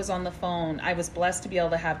 I was on the phone. I was blessed to be able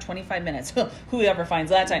to have 25 minutes. Whoever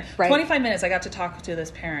finds that time. Right. 25 minutes, I got to talk to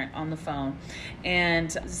this parent on the phone. And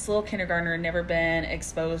this little kindergartner had never been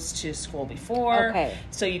exposed to school before. Okay.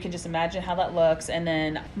 So you can just imagine how that looks. And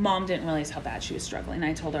then mom didn't realize how bad she was struggling.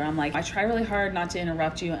 I told her, I'm like, I try really hard not to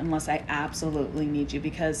interrupt you unless I absolutely need you,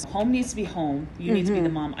 because home needs to be home. You need to be the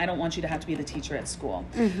mom. I don't want you to have to be the teacher at school.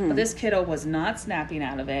 But this kiddo was not snapping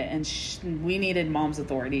out of it, and we needed mom's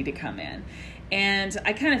authority to come in. And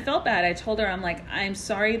I kind of felt bad. I told her, I'm like, I'm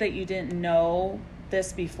sorry that you didn't know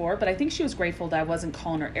this before, but I think she was grateful that I wasn't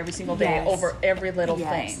calling her every single day over every little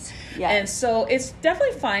thing. Yes. And so it's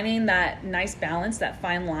definitely finding that nice balance, that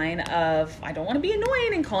fine line of, I don't want to be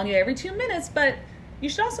annoying and calling you every 2 minutes, but you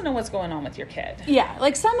should also know what's going on with your kid. Yeah,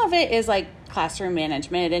 like some of it is like classroom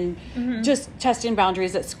management and just testing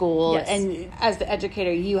boundaries at school. Yes. And as the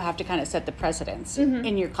educator, you have to kind of set the precedence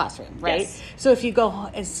in your classroom, right? Yes. So if you go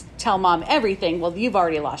and tell mom everything, well, you've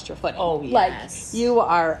already lost your footing. Oh, yes. Like, you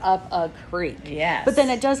are up a creek. Yes. But then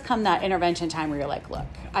it does come that intervention time where you're like, look,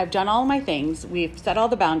 I've done all my things. We've set all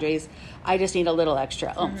the boundaries. I just need a little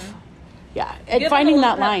extra oomph. Yeah, and finding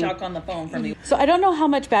that line. Talk on the phone from me. So I don't know how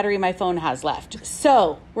much battery my phone has left.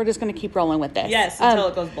 So we're just going to keep rolling with this. Yes, until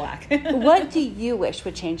it goes black. What do you wish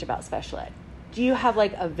would change about special ed? Do you have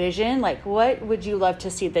like a vision? Like, what would you love to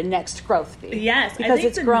see the next growth be? Yes, because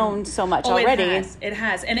it's grown so much already. It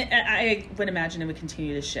has, and I would imagine it would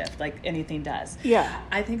continue to shift, like anything does. Yeah,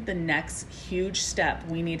 I think the next huge step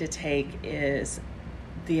we need to take is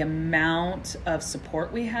the amount of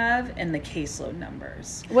support we have and the caseload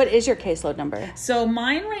numbers. What is your caseload number? So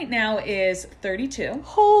mine right now is 32.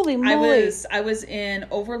 Holy moly. I was in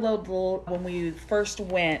overload when we first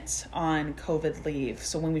went on COVID leave.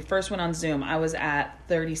 So when we first went on Zoom, I was at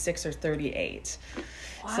 36 or 38.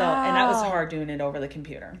 Wow. So, and that was hard doing it over the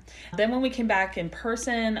computer. Then when we came back in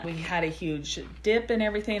person, we had a huge dip and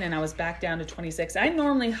everything, and I was back down to 26. I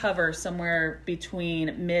normally hover somewhere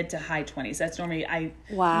between mid to high 20s. That's normally, I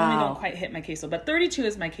normally don't quite hit my caseload, but 32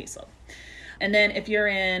 is my caseload. And then if you're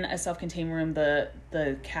in a self-contained room,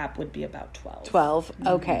 the cap would be about 12. 12,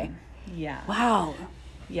 okay. Yeah. Wow.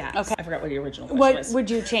 Yeah. Okay. I forgot what your original question was. What would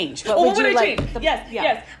you change? What would I change?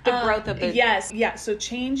 Yes. The growth of the... Yes. So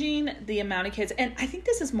changing the amount of kids, and I think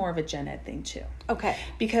this is more of a gen ed thing too. Okay.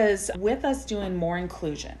 Because with us doing more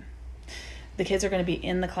inclusion, the kids are going to be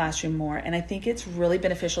in the classroom more, and I think it's really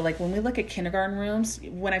beneficial. Like when we look at kindergarten rooms,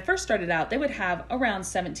 when I first started out, they would have around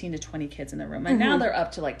 17 to 20 kids in the room, and now they're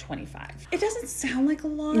up to like 25. It doesn't sound like a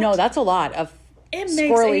lot. No, that's a lot of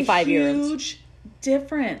squirrely 5-year-olds. Huge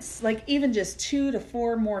difference, like even just 2 to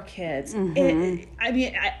 4 more kids. I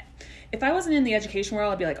mean, if I wasn't in the education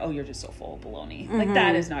world, I'd be like, oh, you're just so full of baloney. Like,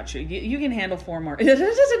 that is not true. You can handle 4 more.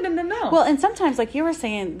 No. Well, and sometimes, like you were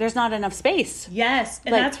saying, there's not enough space. Yes.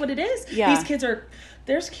 And that's what it is. Yeah. These kids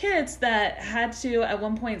there's kids that had to, at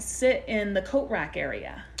one point, sit in the coat rack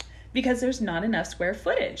area because there's not enough square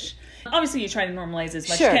footage. Obviously, you try to normalize as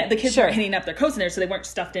much as you can. The kids weren't hanging up their coats in there, so they weren't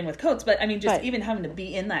stuffed in with coats. But, I mean, just even having to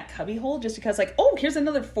be in that cubby hole just because, like, oh, here's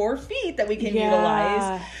another 4 feet that we can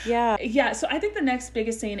utilize. Yeah. Yeah, so I think the next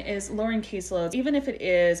biggest thing is lowering caseloads. Even if it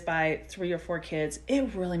is by 3 or 4 kids,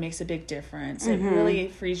 it really makes a big difference. It really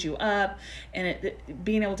frees you up. And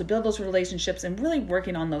being able to build those relationships and really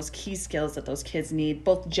working on those key skills that those kids need,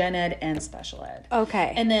 both gen ed and special ed.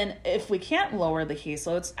 Okay. And then if we can't lower the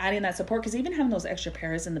caseloads, adding that support, because even having those extra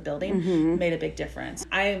paras in the building made a big difference.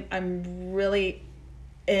 I'm really,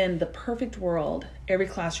 in the perfect world, every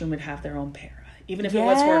classroom would have their own para, even if it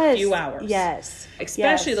was for a few hours. Yes.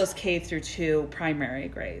 Especially those K through 2 primary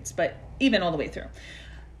grades, but even all the way through.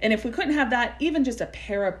 And if we couldn't have that, even just a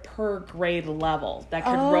para per grade level that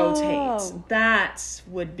could rotate, that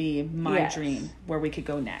would be my dream, where we could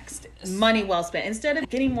go next. Money well spent. Instead of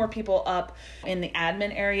getting more people up in the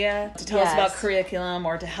admin area to tell us about curriculum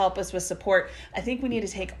or to help us with support, I think we need to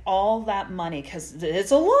take all that money, because it's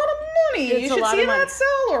a lot of money. You should see that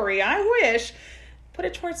salary. I wish. Put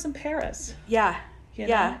it towards some paras. Yeah. You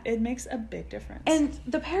know? It makes a big difference. And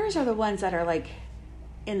the paras are the ones that are like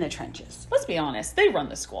in the trenches. Let's be honest, they run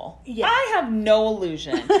the school. Yeah. I have no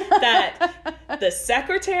illusion that the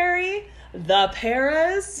secretary, the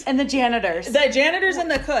paras, and the janitors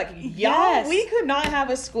and the cook, y'all, we could not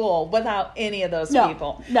have a school without any of those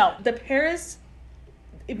people. No. The paras,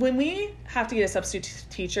 when we have to get a substitute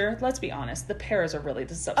teacher, let's be honest, the paras are really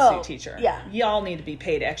the substitute teacher. Yeah. Y'all need to be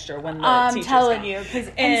paid extra when the teachers I'm telling come. you.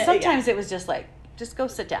 And sometimes it was just like, just go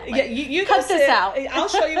sit down. Like, you cut this out. I'll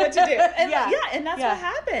show you what to do. And and that's what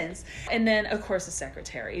happens. And then, of course, the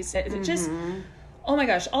secretaries. It just, oh my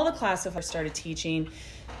gosh, all the classes I started teaching,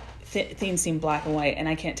 things seem black and white, and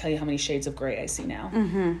I can't tell you how many shades of gray I see now.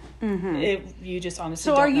 You just honestly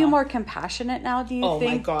So don't are you know. more compassionate now, do you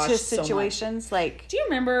think, my gosh, to so situations? much. Like, do you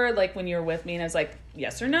remember, like, when you were with me and I was like,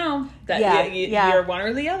 yes or no? That you're one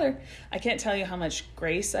or the other. I can't tell you how much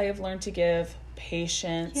grace I have learned to give,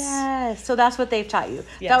 patience. Yes. So that's what they've taught you.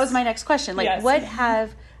 That was my next question. Like, what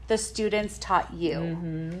have the students taught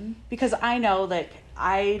you? Because I know, like,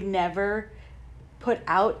 I never put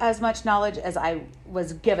out as much knowledge as I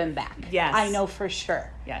was given back. Yes. I know for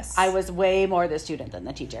sure. Yes. I was way more the student than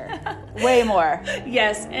the teacher. Way more.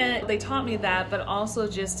 Yes. And they taught me that, but also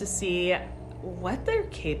just to see what they're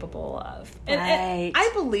capable of. And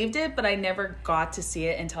I believed it, but I never got to see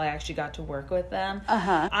it until I actually got to work with them.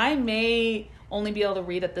 I may only be able to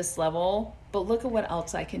read at this level, but look at what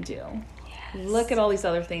else I can do. Look at all these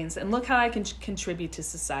other things, and look how I can contribute to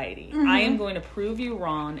society. I am going to prove you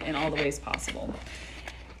wrong in all the ways possible.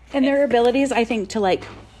 And their abilities, I think, to like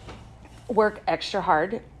work extra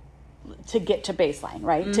hard to get to baseline,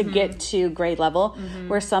 right? To get to grade level,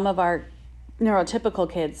 where some of our neurotypical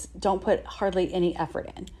kids don't put hardly any effort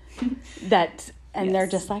in. They're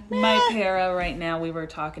just like, meh. My para right now, we were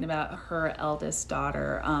talking about her eldest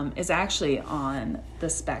daughter is actually on the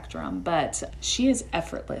spectrum, but she is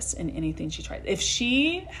effortless in anything she tries. If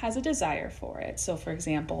she has a desire for it, so for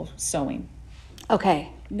example, sewing. Okay.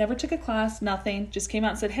 Never took a class, nothing. Just came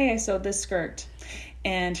out and said, hey, I sewed this skirt.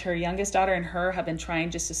 And her youngest daughter and her have been trying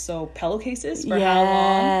just to sew pillowcases for how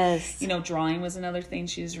long. You know, drawing was another thing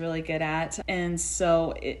she's really good at. And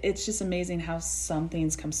so it's just amazing how some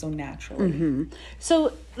things come so naturally.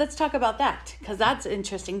 So let's talk about that, because that's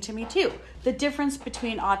interesting to me too. The difference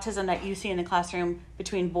between autism that you see in the classroom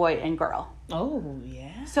between boy and girl. Oh,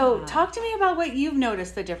 yeah. So talk to me about what you've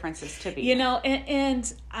noticed the differences to be. You know,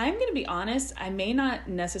 and I'm going to be honest, I may not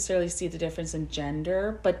necessarily see the difference in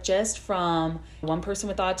gender, but just from one person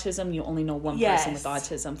with autism, you only know one person with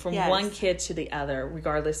autism. From one kid to the other,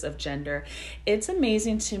 regardless of gender. It's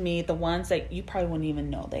amazing to me, the ones that you probably wouldn't even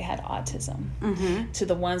know they had autism, to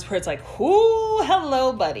the ones where it's like, whoo,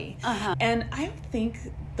 hello, buddy. And I think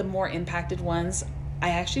the more impacted ones, I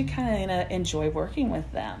actually kind of enjoy working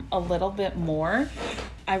with them a little bit more.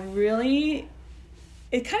 It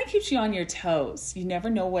kind of keeps you on your toes. You never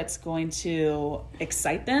know what's going to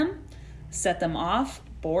excite them, set them off,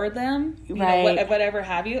 bore them, you know, whatever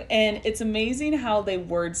have you. And it's amazing how they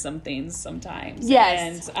word some things sometimes.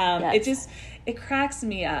 And it cracks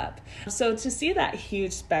me up. So to see that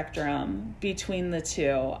huge spectrum between the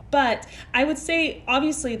two. But I would say,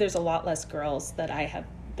 obviously, there's a lot less girls that I have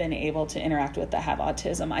been able to interact with that have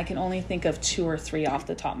autism. I can only think of 2 or 3 off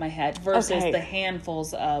the top of my head versus the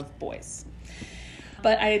handfuls of boys.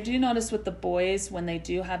 But I do notice with the boys, when they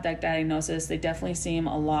do have that diagnosis, they definitely seem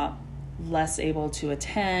a lot less able to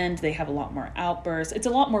attend. They have a lot more outbursts. It's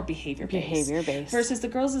a lot more behavior-based. Versus the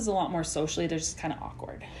girls is a lot more socially. They're just kind of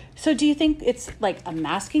awkward. So do you think it's like a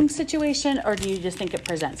masking situation, or do you just think it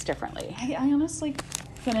presents differently? I honestly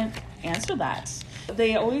couldn't answer that.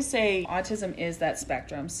 They always say autism is that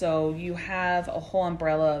spectrum. So you have a whole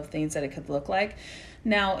umbrella of things that it could look like.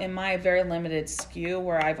 Now, in my very limited skew,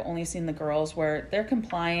 where I've only seen the girls where they're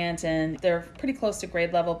compliant and they're pretty close to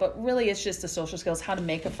grade level, but really it's just the social skills, how to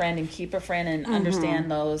make a friend and keep a friend and understand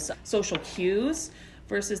those social cues,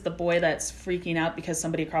 versus the boy that's freaking out because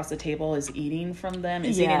somebody across the table is eating from them,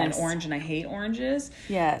 is eating an orange, and I hate oranges.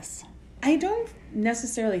 Yes. I don't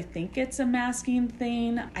necessarily think it's a masking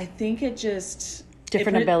thing. I think it just...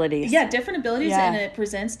 Different abilities. Yeah, different abilities, and it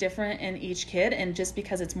presents different in each kid. And just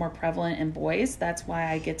because it's more prevalent in boys, that's why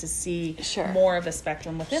I get to see more of a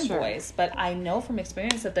spectrum within boys. But I know from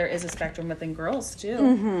experience that there is a spectrum within girls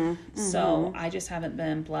too. So I just haven't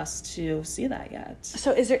been blessed to see that yet.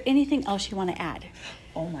 So is there anything else you want to add?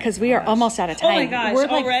 Oh my gosh. Because we are almost out of time. Oh my gosh, we're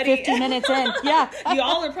like already? 50 minutes in. Yeah.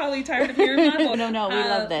 Y'all are probably tired of hearing that. No, we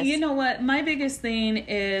love this. You know what? My biggest thing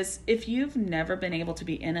is, if you've never been able to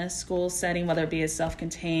be in a school setting, whether it be a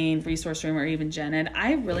self-contained resource room or even gen ed,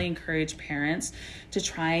 I really encourage parents to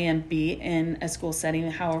try and be in a school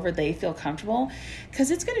setting however they feel comfortable,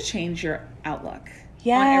 because it's going to change your outlook.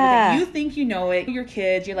 Yeah. On everything. You think you know it. Your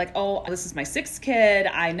kid, you're like, oh, this is my sixth kid.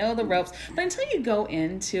 I know the ropes. But until you go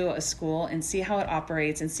into a school and see how it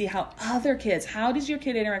operates and see how other kids, how does your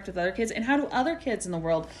kid interact with other kids, and how do other kids in the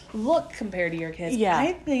world look compared to your kids? Yeah.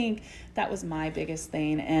 I think that was my biggest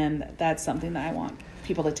thing, and that's something that I want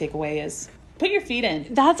people to take away is put your feet in.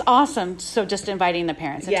 That's awesome. So just inviting the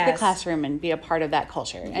parents into the classroom and be a part of that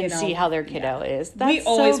culture and see how their kiddo is. That's we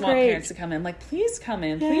always so want great. parents to come in. Like, please come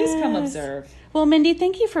in. Please come observe. Well, Mindy,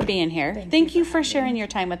 thank you for being here. Thank you for sharing your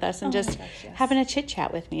time with us and just having a chit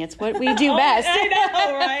chat with me. It's what we do best. I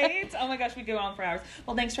know, right? Oh my gosh, we go on for hours.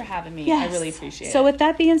 Well, thanks for having me. Yes. I really appreciate it. So with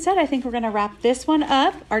that being said, I think we're going to wrap this one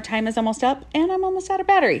up. Our time is almost up and I'm almost out of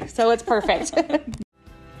battery. So it's perfect.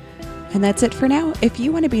 And that's it for now. If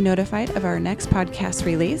you want to be notified of our next podcast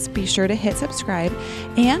release, be sure to hit subscribe.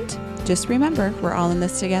 And just remember, we're all in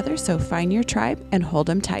this together, so find your tribe and hold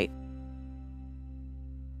them tight.